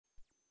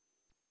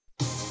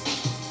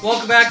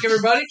Welcome back,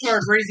 everybody, to our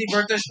Breezy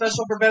birthday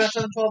special for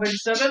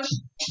BenS71287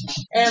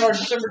 and our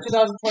December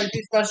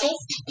 2022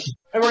 specials.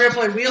 And we're going to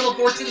play Wheel of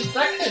Fortune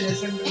 2nd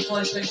Edition for the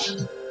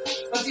PlayStation.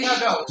 Let's see how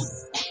it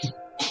goes.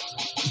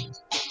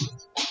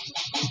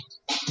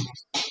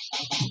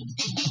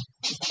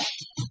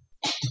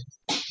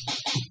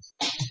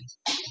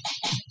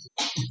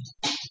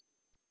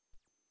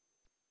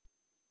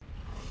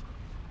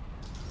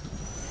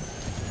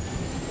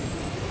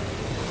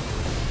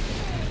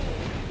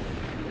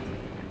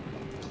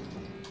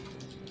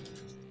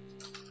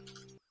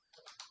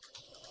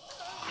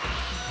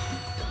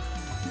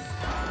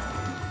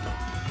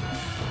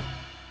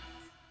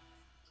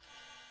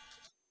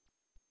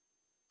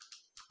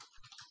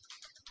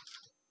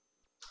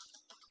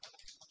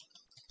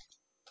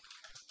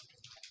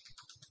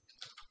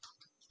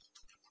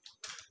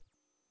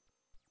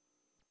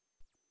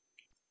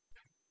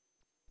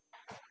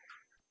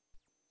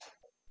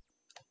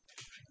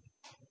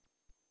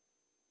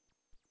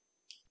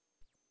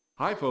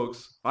 Hi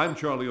folks, I'm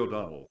Charlie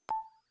O'Donnell.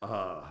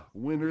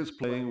 Winners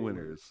playing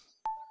winners.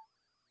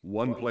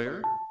 One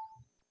player.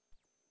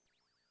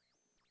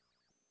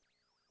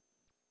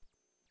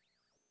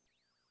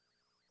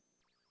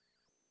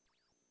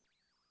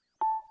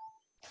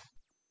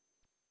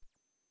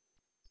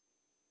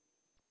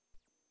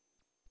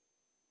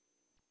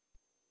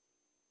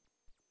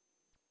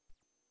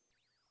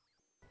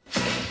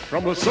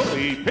 From the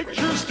Sony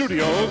Picture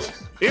Studios,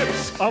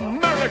 it's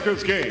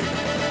America's Game.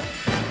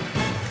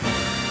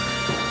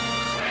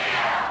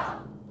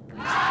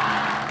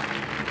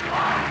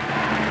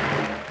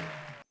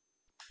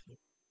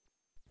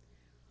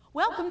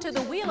 Welcome to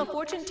the Wheel of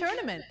Fortune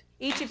tournament.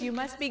 Each of you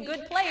must be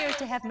good players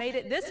to have made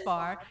it this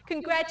far.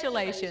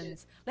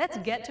 Congratulations. Let's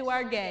get to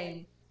our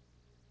game.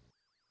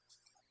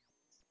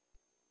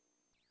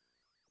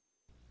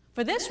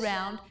 For this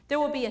round, there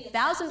will be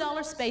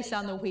 $1,000 space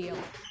on the wheel.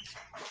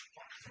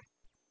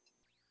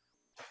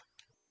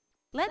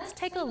 Let's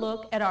take a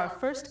look at our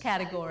first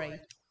category.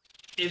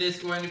 It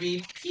is going to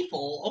be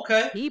people.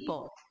 Okay.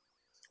 People.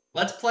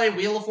 Let's play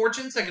Wheel of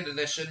Fortune 2nd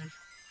Edition.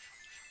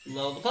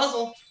 Load the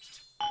puzzle.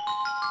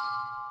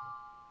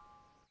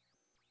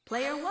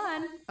 Player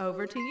 1,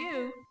 over to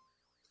you.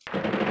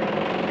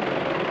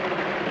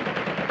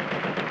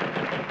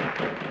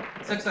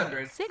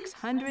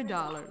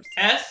 $600.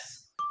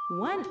 S?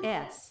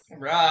 1S.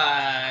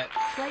 Right.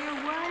 Player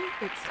 1,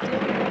 it's still your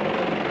turn.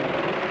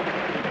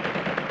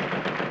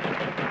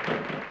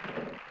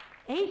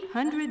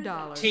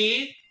 $800.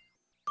 T?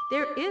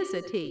 There is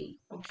a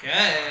T.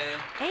 Okay.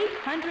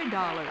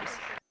 $800.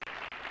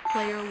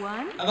 Player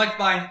 1. I'd like to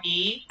buy an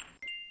E.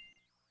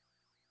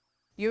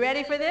 You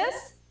ready for this?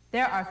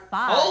 There are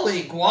 5.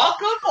 Holy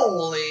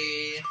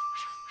guacamole!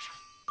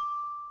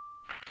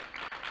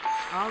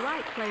 All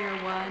right, player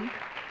 1.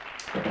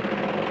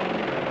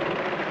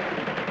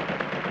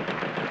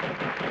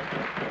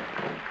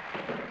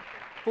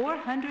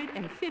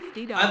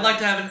 $450. I'd like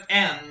to have an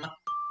M.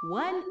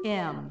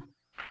 1M.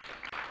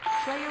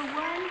 Player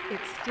 1,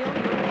 it's still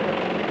your turn.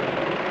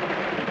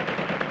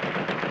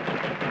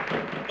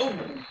 Oh.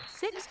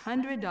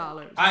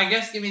 $600. I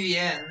guess give me the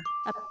N.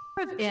 A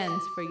pair of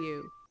N's for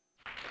you.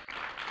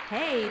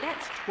 Hey,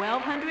 that's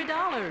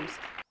 $1,200.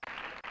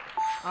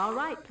 All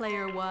right,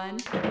 player 1.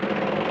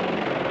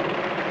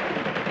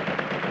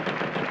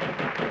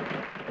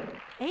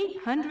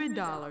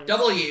 $800.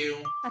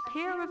 W. A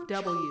pair of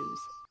W's.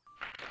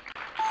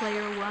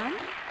 Player 1.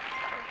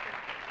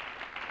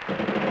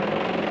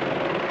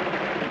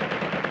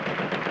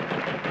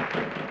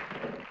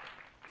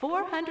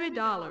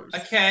 $400. A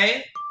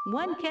K.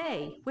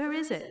 1K. Where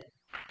is it?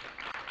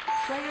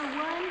 Player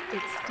 1,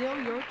 it's still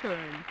your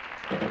turn.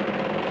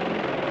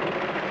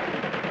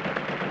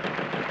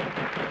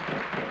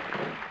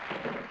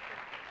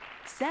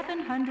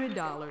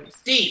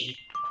 $700. D.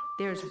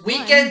 There's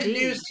Weekend one D.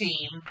 News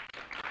Team.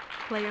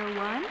 Player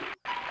 1.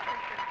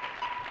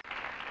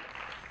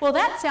 Well,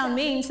 that sound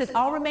means that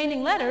all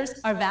remaining letters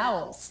are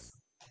vowels.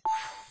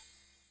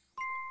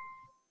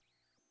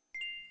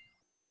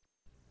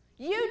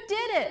 You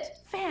did it!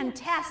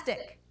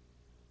 Fantastic!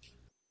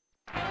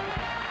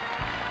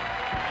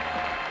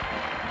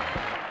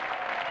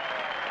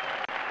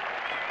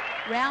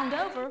 Round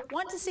over.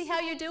 Want to see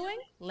how you're doing?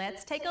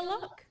 Let's take a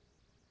look.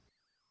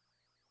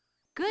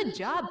 Good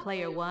job,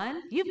 player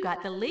 1. You've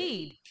got the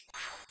lead.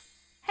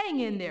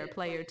 Hang in there,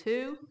 player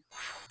 2.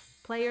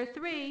 Player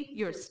 3,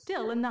 you're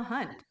still in the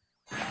hunt.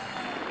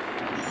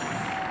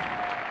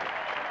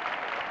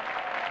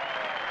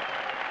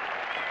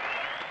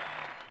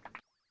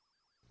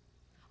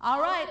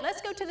 All right, let's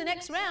go to the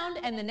next round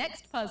and the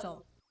next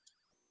puzzle.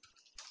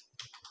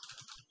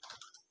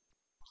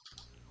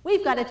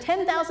 We've got a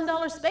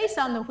 $10,000 space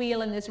on the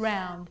wheel in this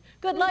round.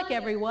 Good luck,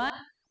 everyone.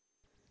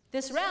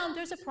 This round,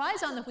 there's a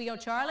prize on the wheel,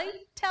 Charlie.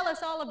 Tell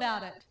us all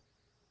about it.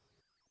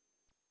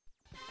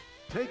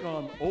 Take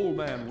on Old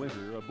Man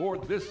Winter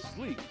aboard this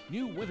sleek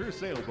new winter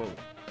sailboat.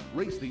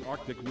 Race the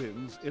Arctic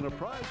winds in a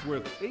prize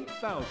worth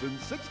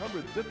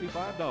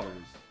 $8,655.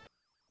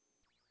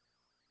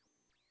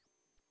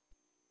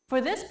 For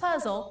this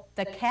puzzle,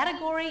 the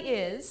category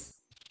is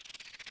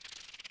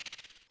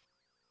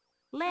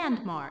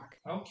landmark.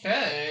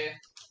 Okay.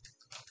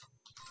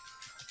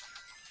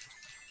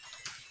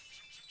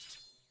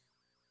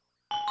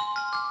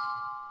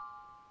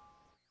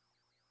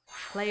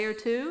 Player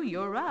 2,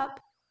 you're up.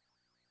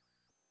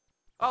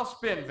 I'll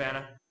spin,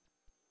 Vanna.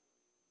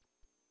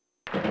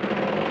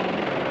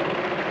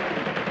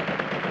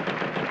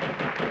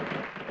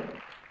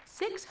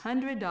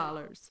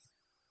 $600.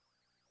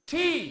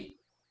 T!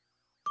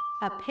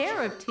 A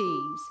pair of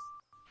T's.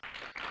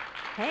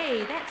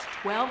 Hey, that's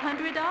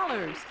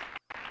 $1,200.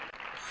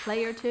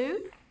 Player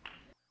 2?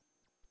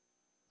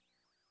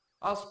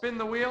 I'll spin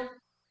the wheel.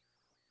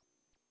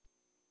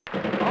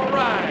 All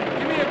right,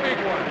 give me a big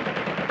one.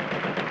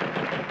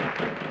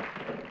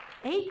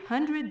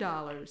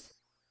 $800.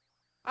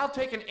 I'll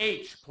take an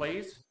H,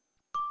 please.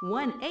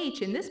 One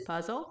H in this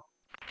puzzle.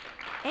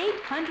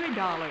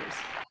 $800.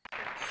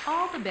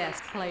 All the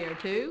best, Player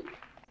 2.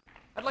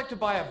 I'd like to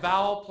buy a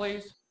vowel,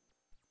 please.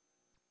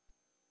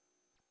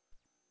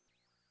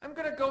 I'm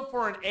gonna go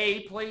for an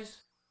A,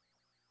 please.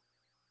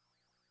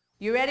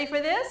 You ready for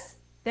this?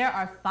 There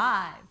are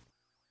 5.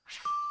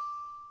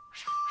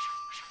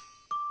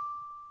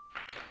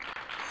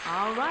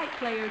 All right,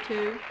 Player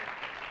 2.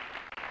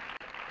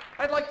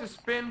 I'd like to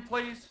spin,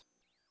 please.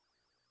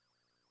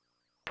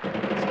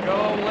 Let's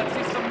go. Let's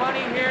see some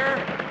money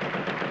here.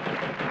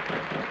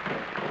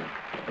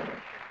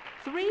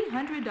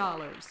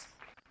 $300.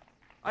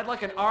 I'd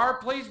like an R,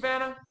 please,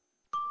 Vanna.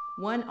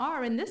 One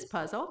R in this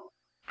puzzle.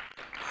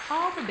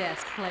 All the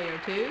best, Player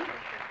 2.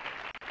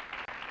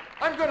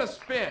 I'm gonna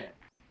spin.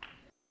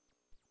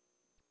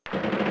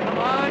 Come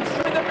on,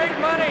 show me the big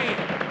money.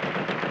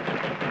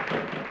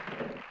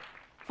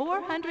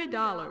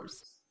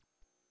 $400.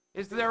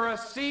 Is there a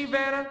C,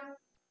 Vanna?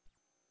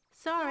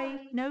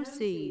 Sorry, no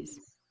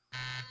C's.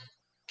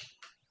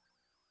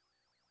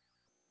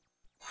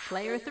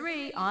 Player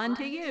 3, on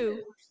to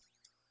you.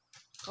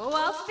 Oh,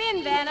 I'll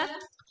spin, Vanna.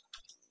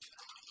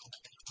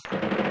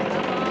 Come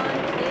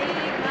on,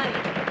 big money.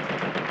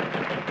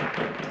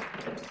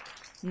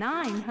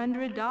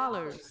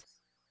 $900.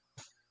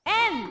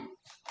 N!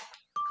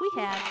 We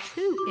have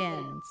 2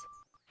 N's.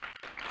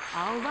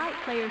 All right,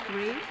 Player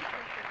 3.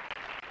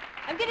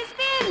 I'm gonna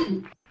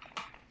spin!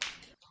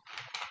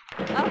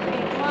 Okay,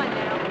 come on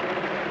now.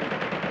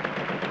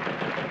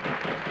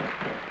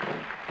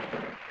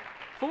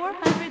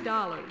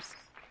 $400.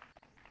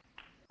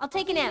 I'll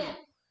take an M.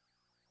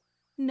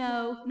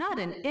 No, not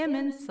an M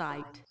in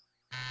sight.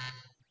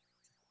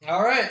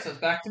 Alright, so it's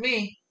back to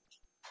me.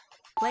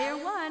 Player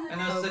 1, I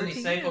know over Sydney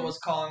to Safa you. was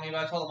calling me,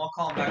 but I told him I'll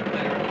call him back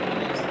later.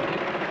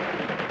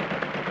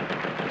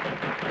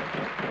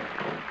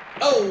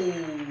 Oh!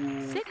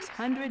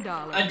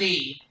 $600. A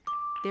D.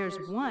 There's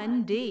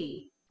 1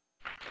 D.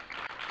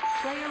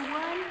 Player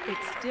 1,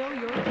 it's still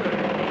your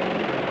turn.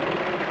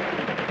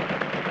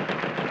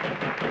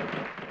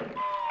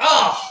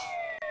 Oh!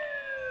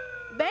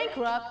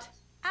 Bankrupt.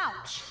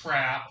 Ouch.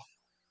 Crap.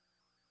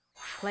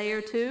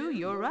 Player 2,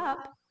 you're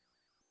up.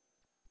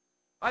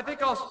 I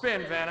think I'll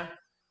spin, Vanna.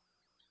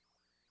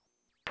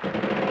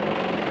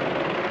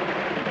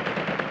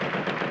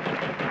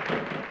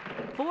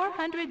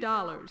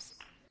 $400.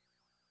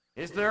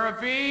 Is there a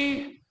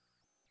V?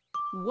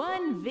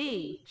 1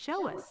 V.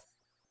 Show us.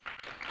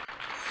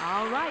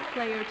 All right,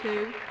 Player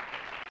 2.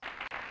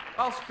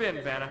 I'll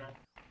spin, Vanna.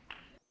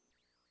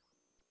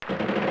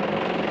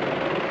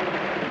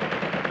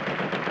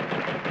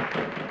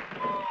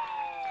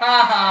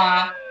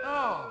 Haha.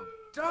 Oh,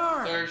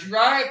 darn. There's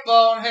right,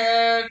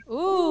 bonehead.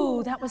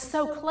 Ooh, that was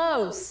so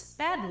close.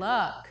 Bad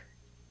luck.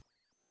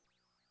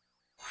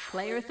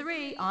 Player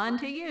 3, on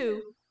to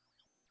you.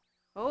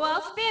 Oh,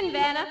 I'll spin,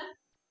 Vanna.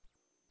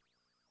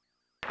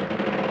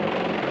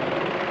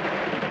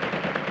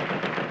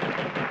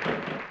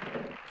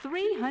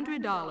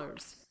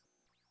 $300.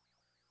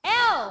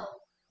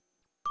 L.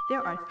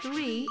 There are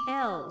 3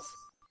 L's.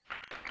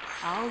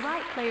 All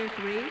right, Player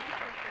 3.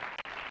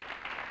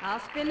 I'll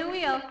spin the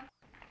wheel.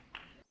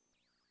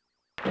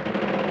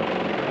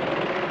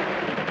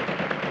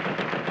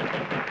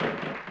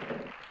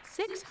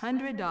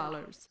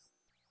 $600.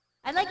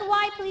 I'd like a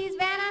Y, please,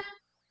 Vanna.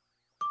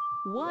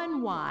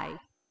 1 Y.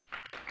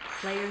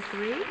 Player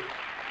 3.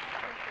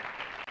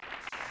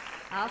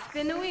 I'll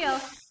spin the wheel.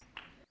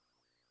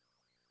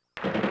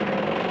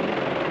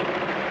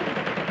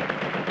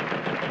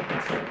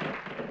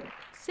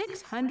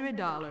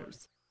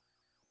 $600.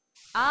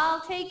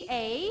 I'll take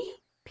a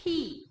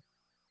P.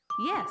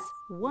 Yes,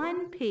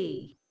 1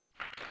 P.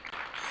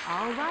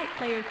 All right,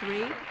 Player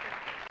 3.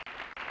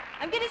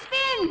 I'm gonna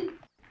spin.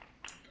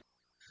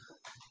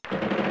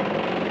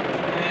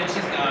 And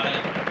she's got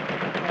it.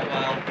 Oh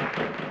well.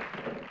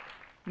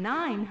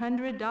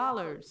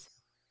 $900.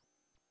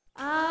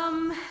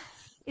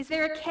 Is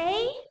there a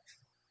K?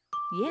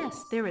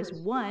 Yes, there is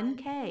 1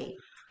 K.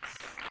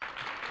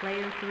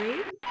 Player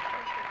 3.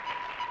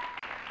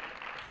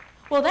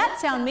 Well, that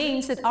sound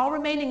means that all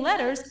remaining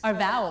letters are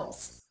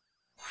vowels.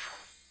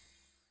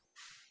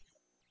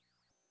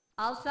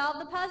 I'll solve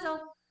the puzzle.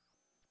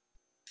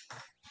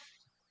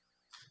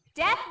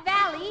 Death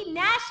Valley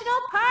National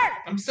Park.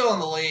 I'm still in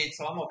the lead,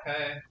 so I'm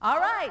okay. All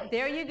right,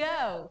 there you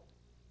go.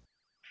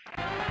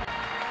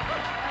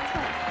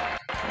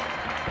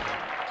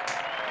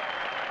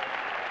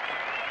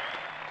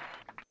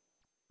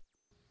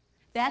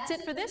 That's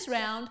it for this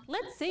round.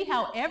 Let's see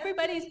how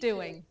everybody's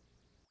doing.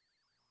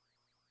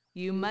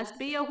 You must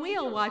be a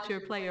wheel watcher,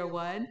 Player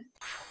 1.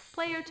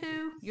 Player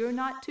 2, you're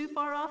not too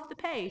far off the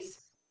pace.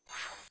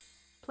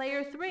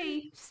 Player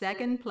 3,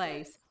 second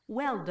place.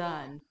 Well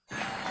done.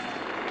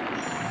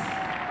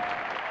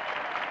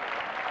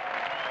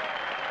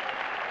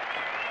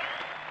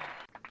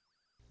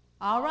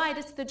 All right,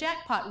 it's the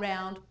jackpot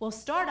round. We'll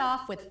start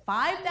off with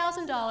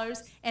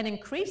 $5,000 and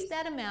increase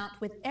that amount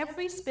with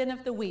every spin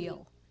of the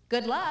wheel.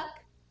 Good luck.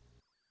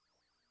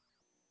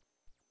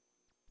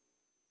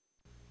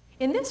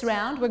 In this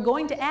round, we're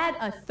going to add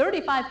a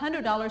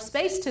 $3,500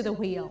 space to the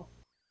wheel.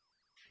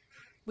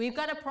 We've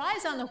got a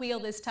prize on the wheel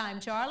this time,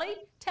 Charlie.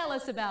 Tell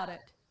us about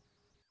it.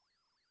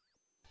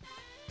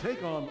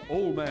 Take on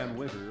Old Man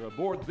Winter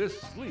aboard this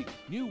sleek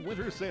new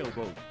winter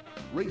sailboat.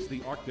 Race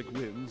the Arctic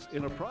winds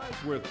in a prize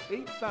worth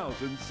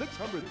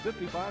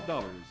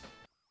 $8,655.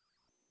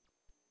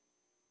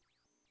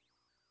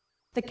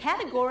 The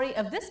category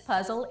of this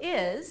puzzle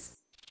is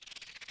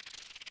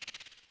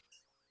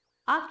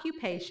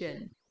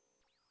occupation.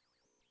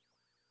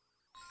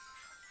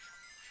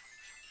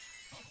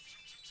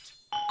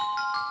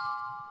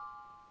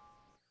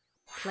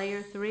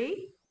 Player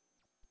 3.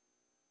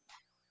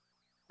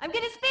 I'm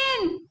gonna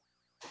spin.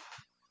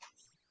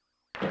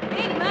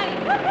 Big money.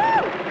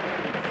 Woohoo!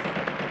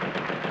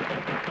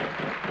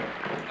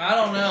 I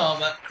don't know,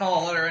 but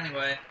call a letter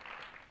anyway.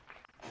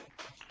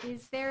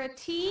 Is there a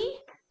T?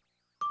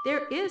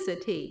 There is a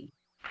T.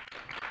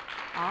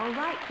 All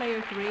right,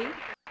 Player 3.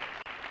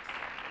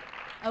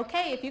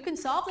 Okay, if you can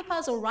solve the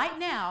puzzle right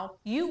now,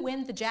 you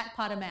win the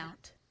jackpot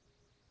amount.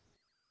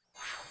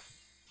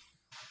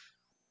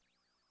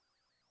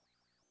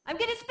 I'm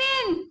gonna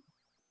spin.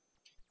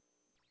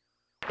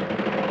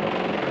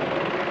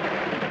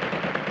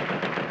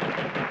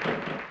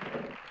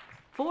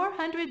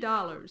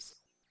 $400.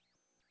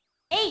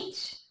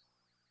 H.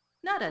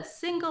 Not a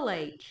single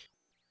H.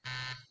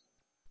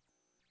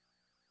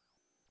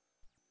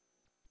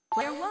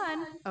 Player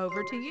 1,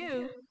 over to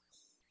you.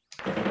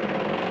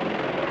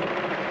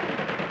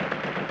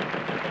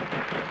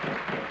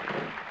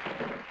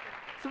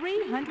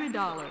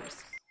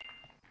 $300.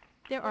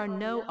 There are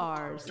no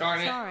R's.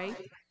 Darn it. Sorry.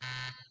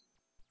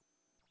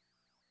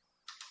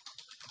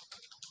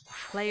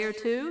 Player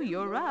 2,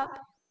 you're up.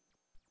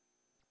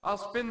 I'll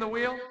spin the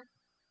wheel.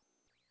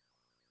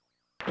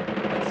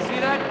 Let's see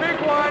that big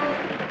one.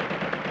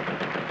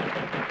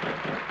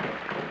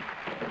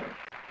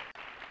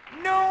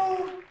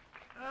 No!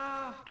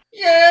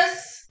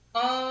 Yes!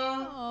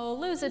 Oh,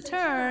 lose a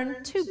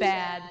turn. Too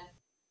bad.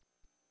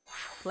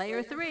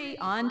 Player 3,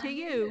 on to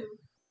you.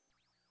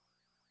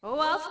 Oh,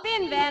 I'll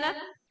spin, Vanna.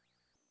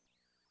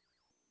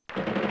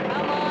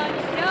 Come on,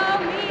 show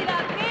me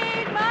the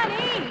big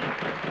money.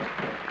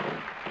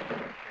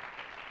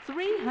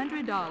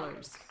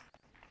 $300.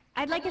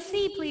 I'd like a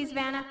C, please,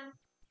 Vanna.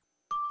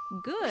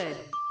 Good.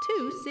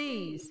 2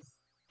 C's.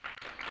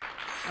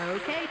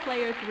 Okay,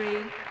 Player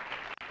 3.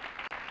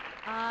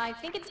 I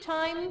think it's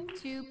time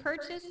to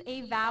purchase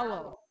a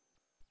vowel.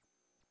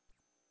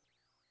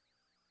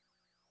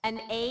 An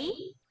A?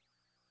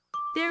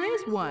 There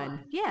is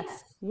one.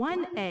 Yes,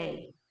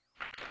 1A.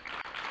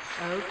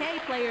 Okay,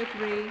 Player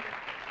 3.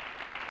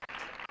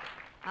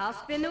 I'll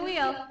spin the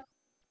wheel.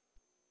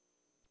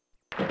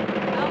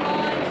 Come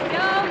on,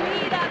 show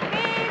me the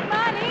big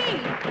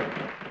money.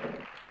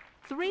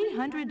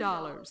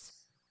 $300.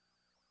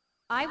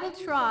 I will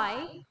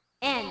try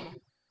N.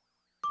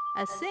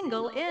 A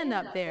single N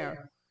up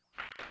there.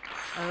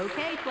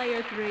 Okay,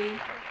 Player 3.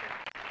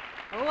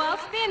 Oh, I'll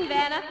spin,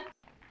 Vanna.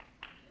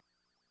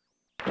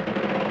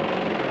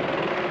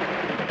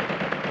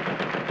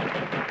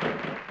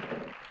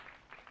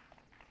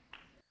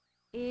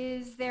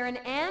 Is there an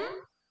M?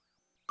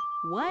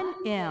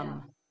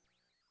 1M.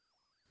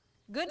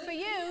 Good for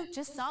you.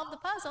 Just solve the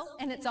puzzle,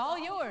 and it's all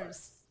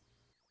yours.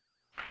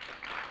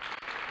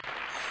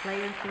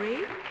 Player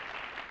 3.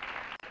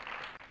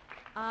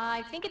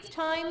 I think it's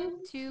time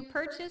to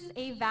purchase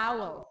a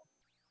vowel.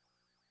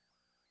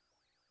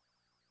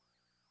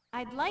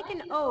 I'd like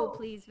an O,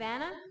 please,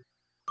 Vanna.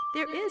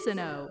 There is an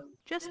O,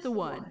 just the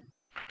one.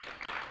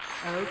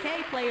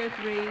 Okay, Player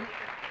 3.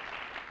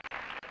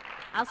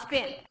 I'll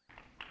spin.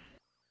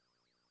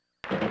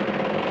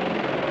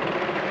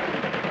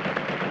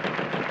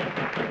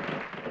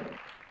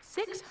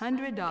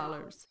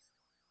 $600.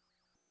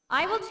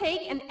 I will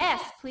take an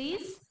S,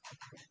 please.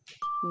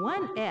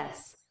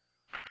 1S.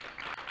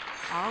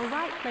 All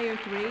right, Player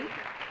 3.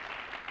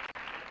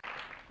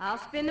 I'll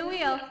spin the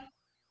wheel.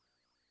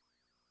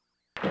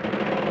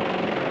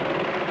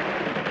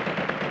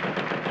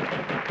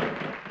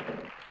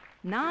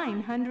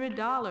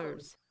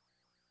 $900.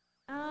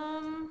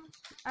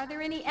 Are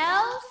there any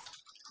L's?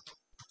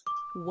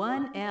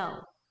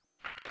 1L.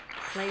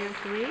 Player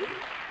 3.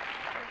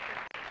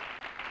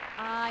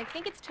 I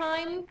think it's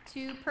time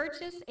to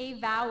purchase a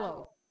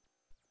vowel.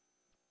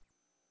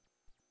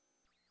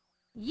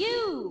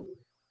 U.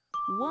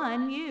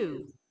 1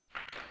 U.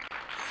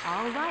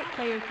 All right,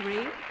 player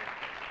 3.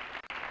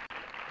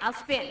 I'll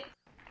spin.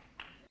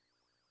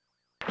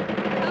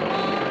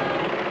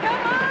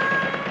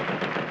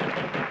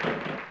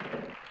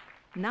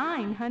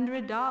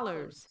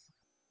 $900.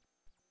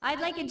 I'd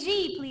like a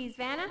G, please,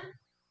 Vanna.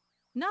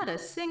 Not a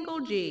single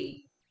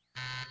G.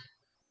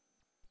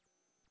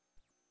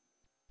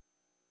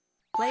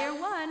 Player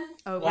 1,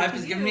 over Life to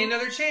is you. giving me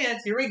another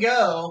chance. Here we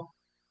go.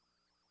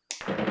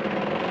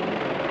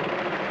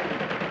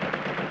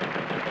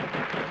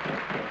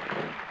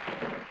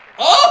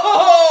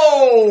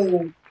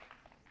 Oh!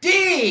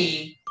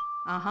 D!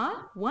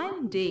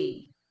 1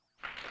 D.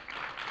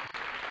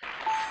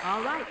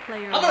 All right,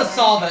 player I'm gonna 1.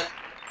 solve it.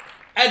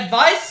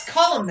 Advice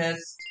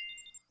columnist.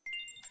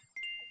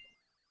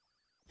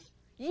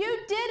 You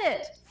did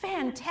it!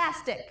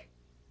 Fantastic!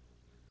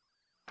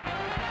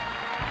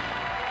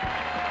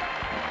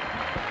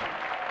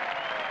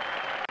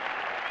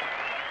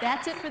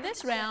 That's it for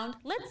this round.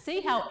 Let's see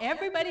how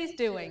everybody's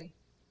doing.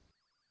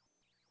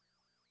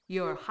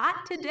 You're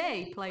hot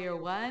today, player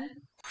 1.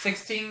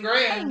 16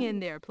 grand. Hang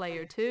in there,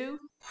 player 2.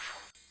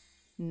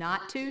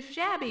 Not too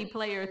shabby,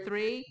 player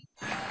 3.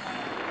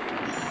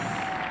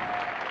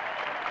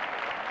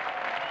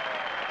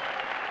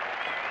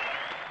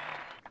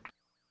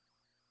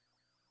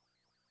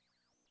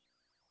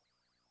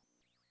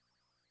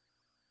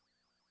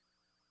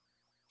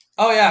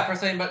 Oh yeah,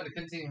 press any button to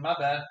continue. My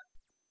bad.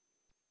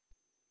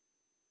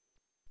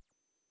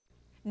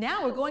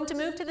 Now we're going to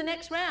move to the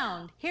next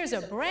round. Here's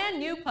a brand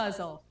new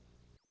puzzle.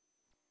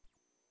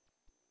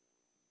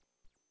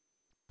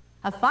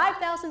 A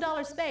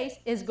 $5,000 space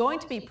is going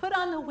to be put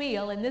on the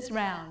wheel in this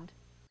round.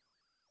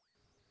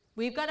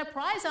 We've got a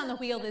prize on the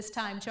wheel this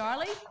time,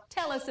 Charlie.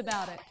 Tell us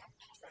about it.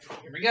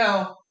 Here we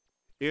go.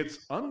 It's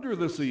under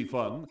the sea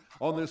fun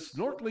on this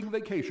snorkeling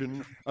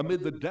vacation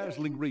amid the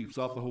dazzling reefs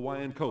off the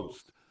Hawaiian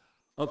coast.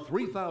 A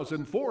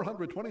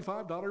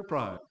 $3,425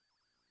 prize.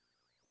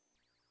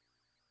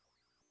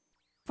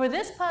 For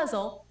this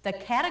puzzle, the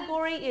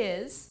category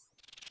is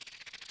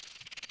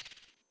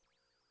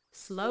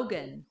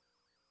slogan.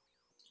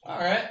 All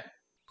right.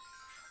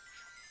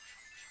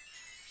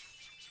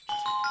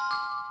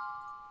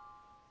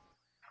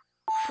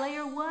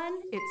 Player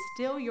 1, it's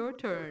still your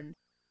turn.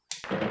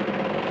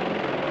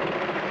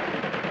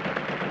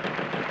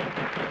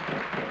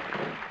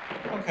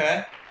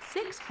 Okay.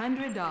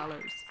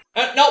 $600.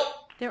 Nope.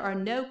 There are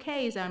no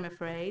K's, I'm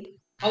afraid.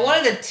 I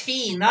wanted a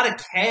T, not a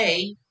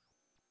K.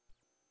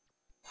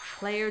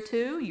 Player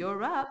 2,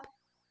 you're up.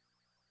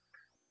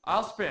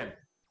 I'll spin.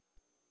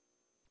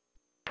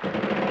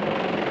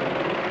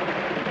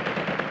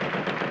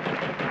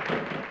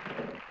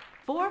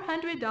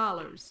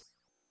 $400.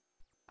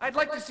 I'd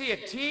like to see a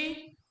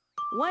T.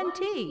 1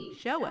 T,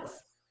 show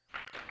us.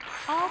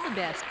 All the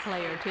best,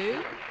 player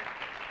 2.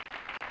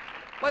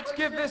 Let's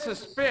give this a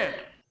spin.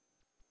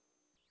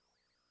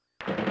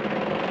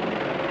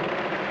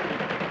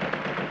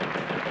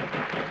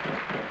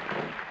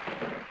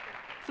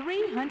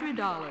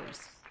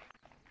 $300.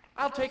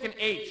 I'll take an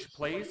H,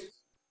 please.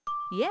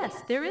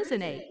 Yes, there is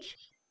an H.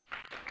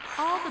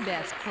 All the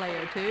best,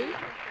 player 2.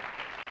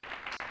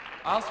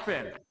 I'll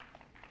spin.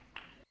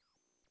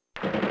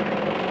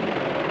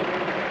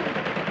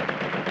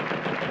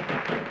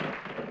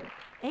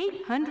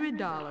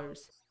 $800.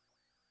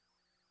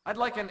 I'd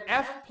like an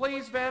F,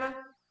 please, Vanna.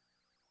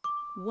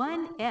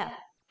 1 F.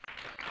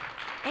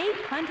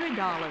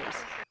 $800.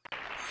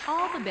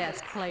 All the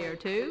best, player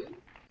 2.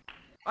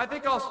 I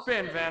think I'll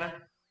spin, Vanna.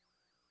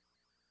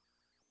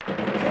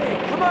 Okay,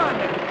 come on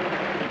now.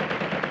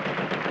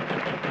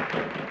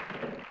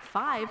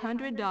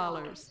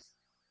 $500.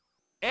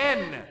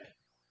 N.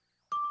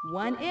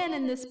 1 N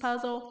in this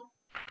puzzle.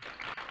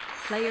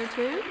 Player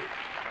 2.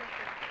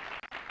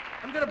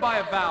 I'm gonna buy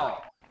a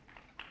vowel.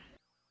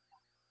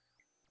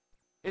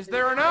 Is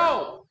there an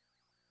O?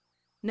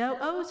 No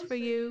O's for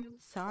you.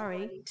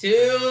 Sorry.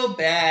 Too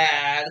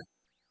bad.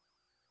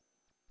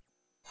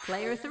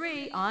 Player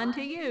 3, on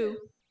to you.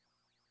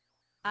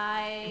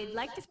 I'd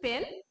like to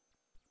spin.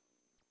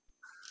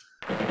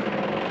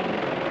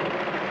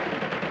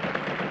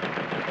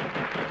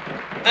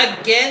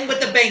 Again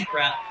with the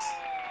bankrupt.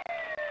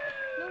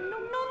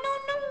 No.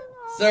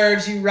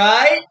 Serves you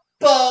right,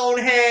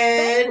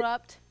 bonehead.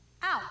 Bankrupt.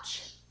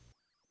 Ouch.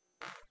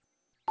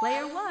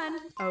 Player 1,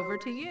 over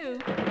to you.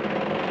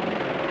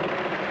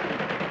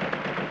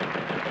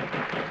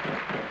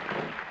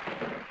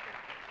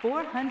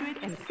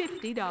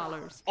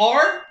 $450.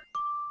 R?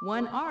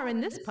 1 R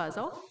in this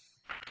puzzle.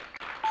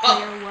 Oh,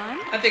 Player 1.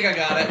 I think I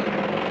got it.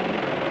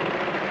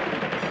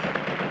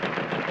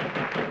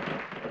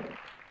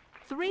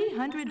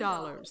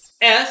 $300.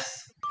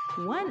 S.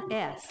 1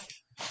 S.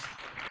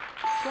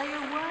 Player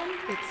 1,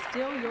 it's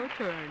still your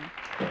turn.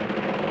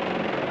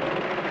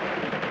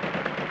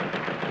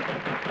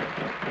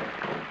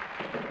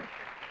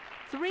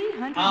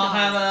 $300. I'll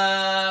have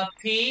a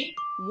P.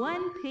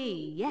 1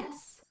 P,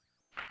 yes.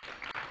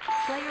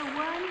 Player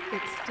 1,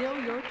 it's still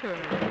your turn.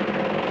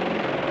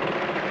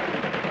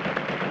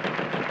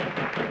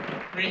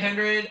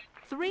 300.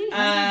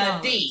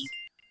 $300. D.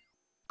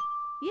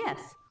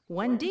 Yes,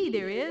 1D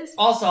there is.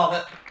 I'll solve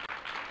it.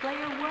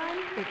 Player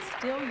 1, it's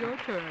still your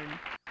turn.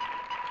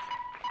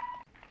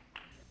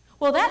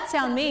 Well, that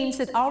sound means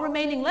that all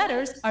remaining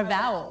letters are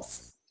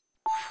vowels.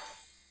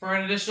 For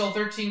an additional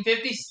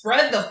 $13.50,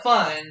 spread the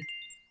fun.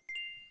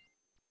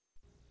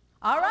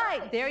 All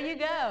right, there you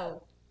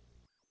go.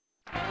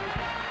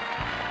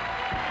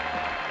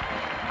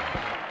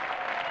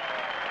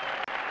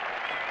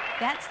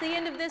 That's the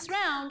end of this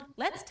round.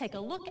 Let's take a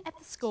look at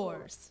the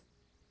scores.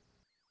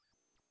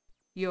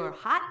 You're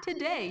hot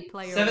today,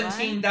 player 1.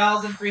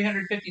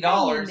 $17,350.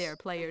 Hang in there,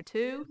 player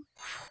 2.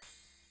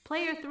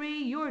 Player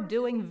 3, you're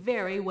doing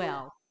very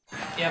well.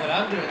 Yeah, but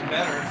I'm doing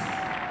better.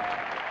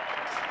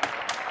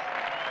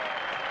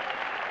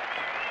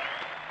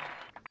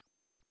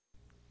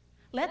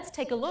 Let's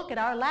take a look at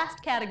our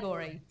last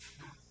category.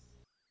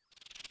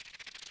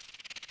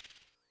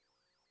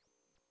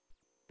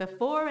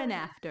 Before and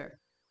after.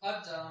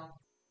 I'm done.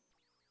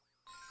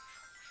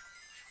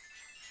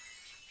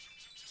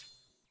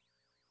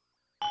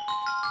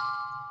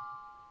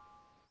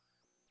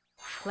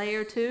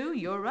 Player 2,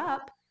 you're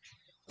up.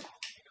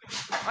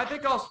 I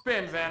think I'll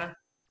spin, Vanna.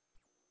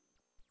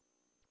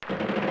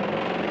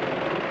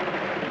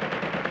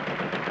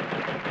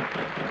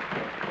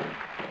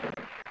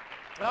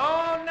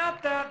 Oh,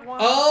 not that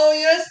one. Oh,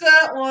 yes,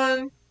 that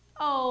one.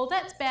 Oh,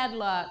 that's bad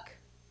luck.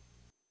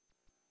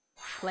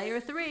 Player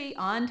 3,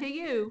 on to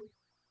you.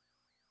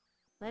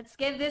 Let's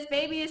give this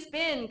baby a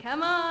spin.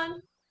 Come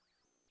on.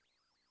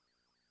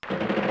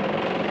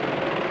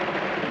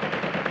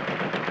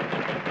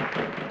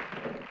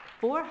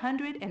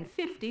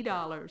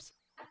 $450.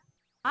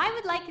 I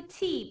would like a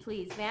T,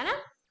 please, Vanna.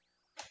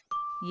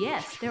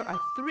 Yes, there are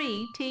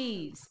 3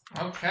 T's.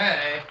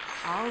 Okay.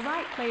 All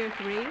right, player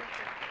 3.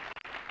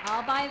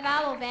 I'll buy a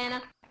vowel,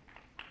 Vanna.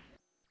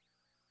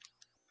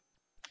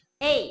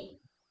 A.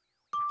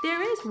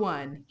 There is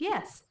one.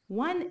 Yes,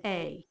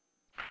 1A.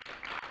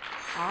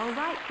 All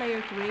right,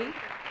 player 3.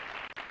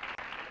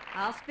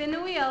 I'll spin the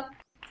wheel.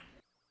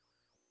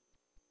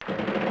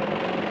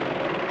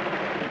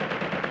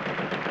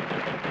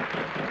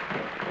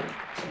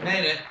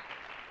 Made it.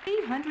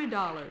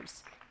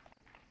 $300.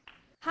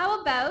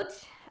 How about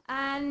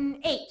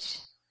an H?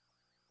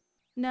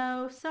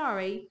 No,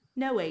 sorry,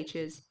 no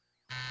H's.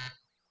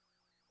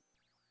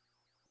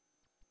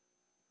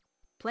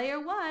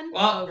 Player 1,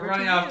 Well, over we're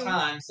running to out of you.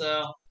 time,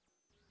 so.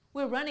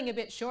 We're running a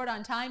bit short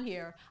on time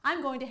here.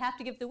 I'm going to have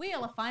to give the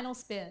wheel a final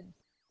spin.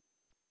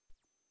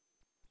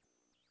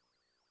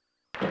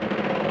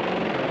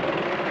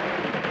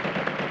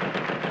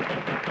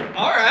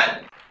 All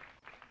right.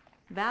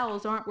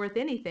 Vowels aren't worth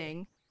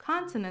anything.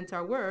 Consonants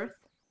are worth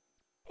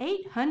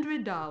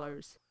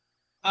 $800.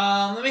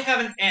 Let me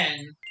have an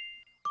N.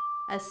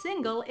 A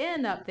single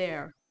N up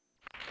there.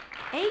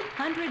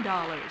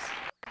 $800.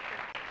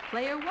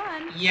 Player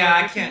 1. Yeah, I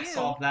over to can't you.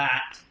 solve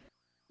that.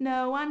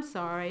 No, I'm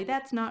sorry.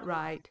 That's not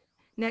right.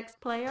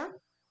 Next player.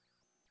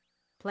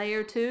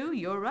 Player 2,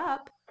 you're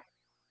up.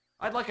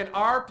 I'd like an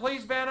R,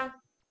 please, Vanna.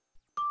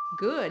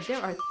 Good. There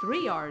are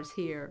 3 R's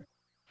here.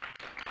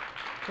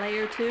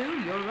 Player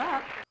 2, you're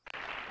up.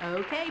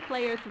 Okay,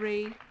 player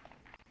 3.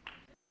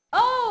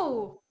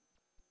 Oh!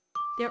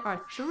 There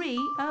are 3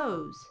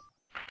 O's.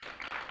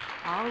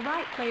 All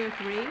right, player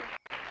 3.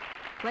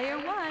 Player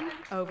 1,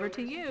 over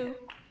to you.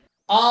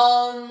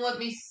 Let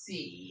me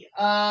see.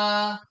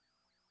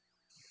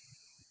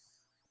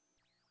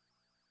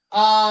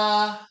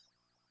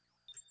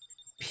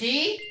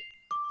 P?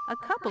 A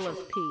couple of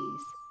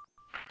P's.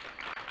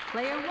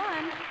 Player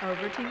 1,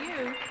 over to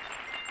you.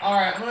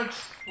 Alright, I'm gonna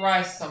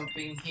try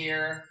something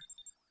here.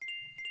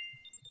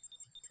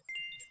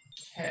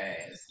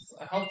 Okay,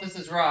 I hope this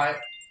is right.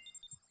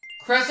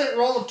 Crescent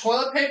roll of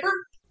toilet paper?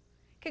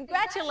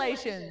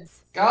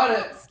 Congratulations. Got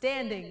it.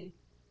 Outstanding.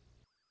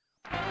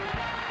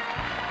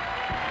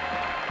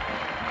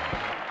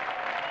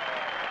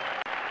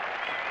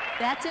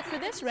 That's it for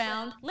this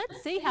round.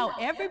 Let's see how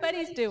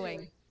everybody's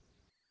doing.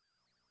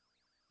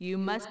 You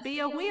must be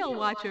a wheel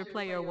watcher,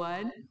 player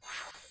 1.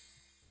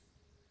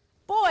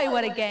 Boy,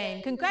 what a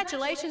game.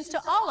 Congratulations to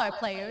all our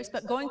players,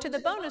 but going to the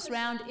bonus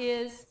round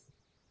is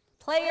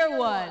player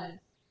 1.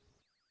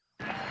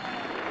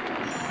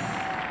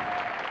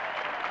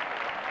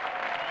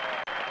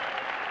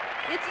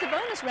 It's the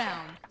bonus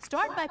round.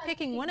 Start by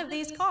picking one of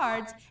these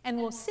cards, and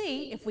we'll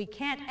see if we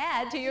can't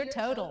add to your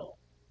total.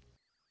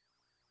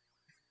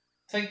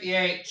 Take the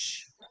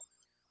H.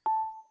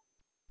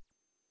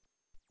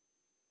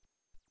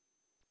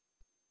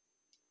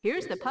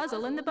 Here's the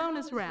puzzle in the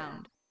bonus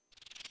round.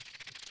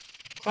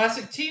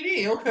 Classic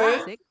TV, okay.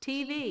 Classic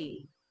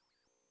TV.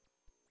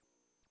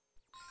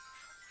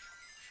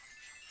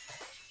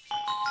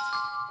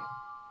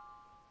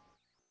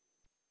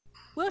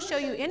 We'll show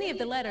you any of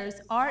the letters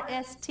R,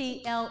 S,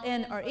 T, L,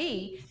 N, or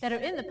E that are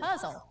in the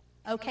puzzle.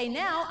 Okay,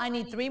 now I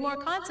need 3 more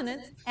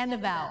consonants and a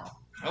vowel.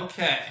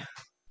 Okay.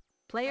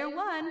 Player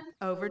 1,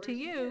 over to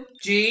you.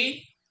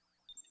 G,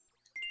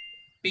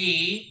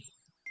 B,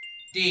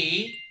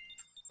 D,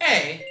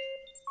 A.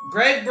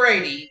 Greg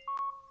Brady.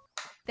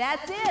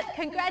 That's it.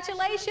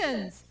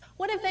 Congratulations.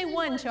 What have they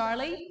won,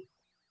 Charlie?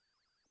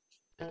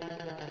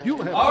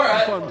 You'll have All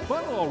right.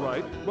 fun, all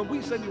right, when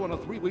we send you on a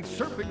 3-week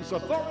surfing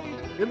safari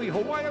in the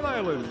Hawaiian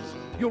Islands.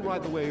 You'll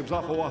ride the waves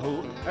off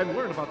Oahu and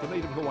learn about the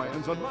native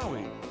Hawaiians on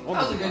Maui. On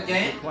That was a good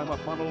game. Climb up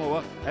Mauna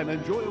Loa and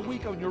enjoy a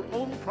week on your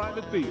own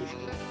private beach.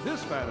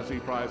 This fantasy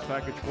prize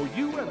package for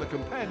you and the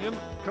companion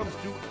comes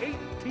to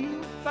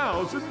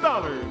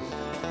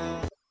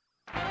 $18,000.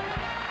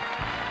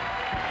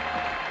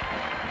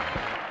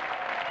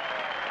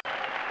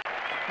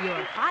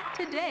 You're hot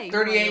today.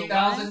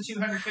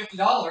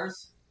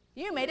 $38,250.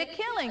 You made a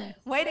killing.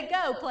 Way to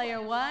go,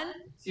 Player 1.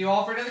 See you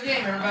all for another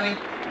game, everybody.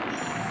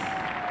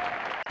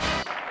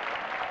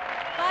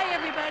 Bye,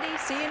 everybody.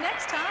 See you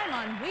next time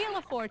on Wheel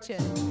of Fortune.